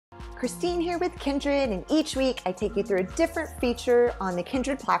Christine here with Kndrd, and each week I take you through a different feature on the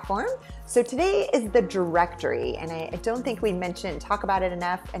Kndrd platform. So today is the directory, and I don't think we talk about it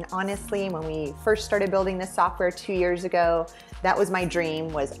enough. And honestly, when we first started building this software 2 years ago, that was my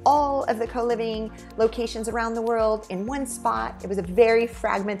dream, was all of the co-living locations around the world in one spot. It was a very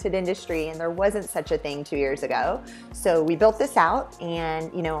fragmented industry, and there wasn't such a thing 2 years ago. So we built this out,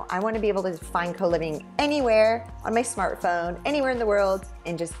 and I want to be able to find co-living anywhere on my smartphone, anywhere in the world.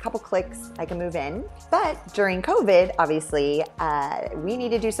 In just a couple clicks, I can move in. But during COVID, obviously, we need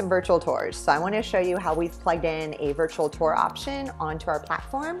to do some virtual tours. So I want to show you how we've plugged in a virtual tour option onto our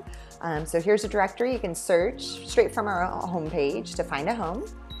platform. So here's a directory. You can search straight from our homepage to find a home.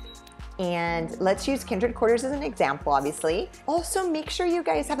 And let's use Kndrd Quarters as an example, obviously. Also, make sure you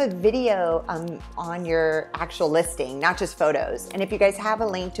guys have a video on your actual listing, not just photos. And if you guys have a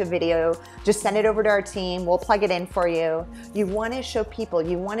link to a video, just send it over to our team. We'll plug it in for you. You want to show people,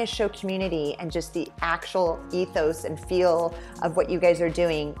 you want to show community and just the actual ethos and feel of what you guys are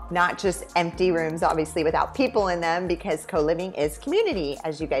doing, not just empty rooms, obviously, without people in them, because co-living is community,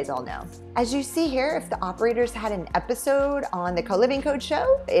 as you guys all know. As you see here, if the operators had an episode on the Co-Living Code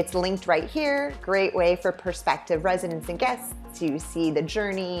show, it's linked right here. Great way for prospective residents and guests to see the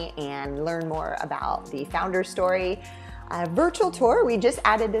journey and learn more about the founder story. Virtual tour, we just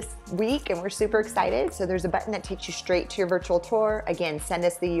added this week and we're super excited. So there's a button that takes you straight to your virtual tour. Again, send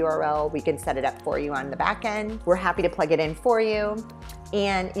us the URL. We can set it up for you on the back end. We're happy to plug it in for you.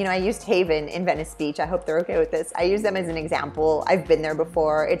 And I used Haven in Venice Beach. I hope they're okay with this. I use them as an example. I've been there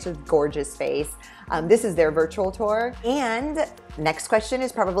before. It's a gorgeous space. This is their virtual tour. And next question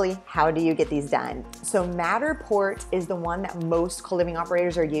is probably, how do you get these done? So Matterport is the one that most co-living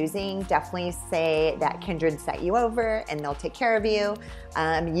operators are using. Definitely say that Kndrd set you over and they'll take care of you.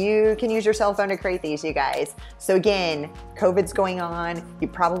 You can use your cell phone to create these, you guys. So again, COVID's going on. You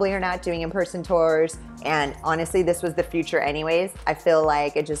probably are not doing in-person tours. And honestly, this was the future anyways. I feel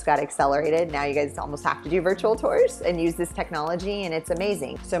like it just got accelerated. Now you guys almost have to do virtual tours and use this technology, and it's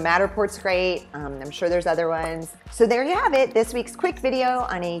amazing. So Matterport's great. I'm sure there's other ones. So there you have it, this week's quick video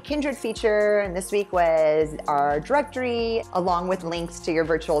on a Kndrd feature. And this week was our directory along with links to your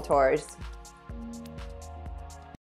virtual tours.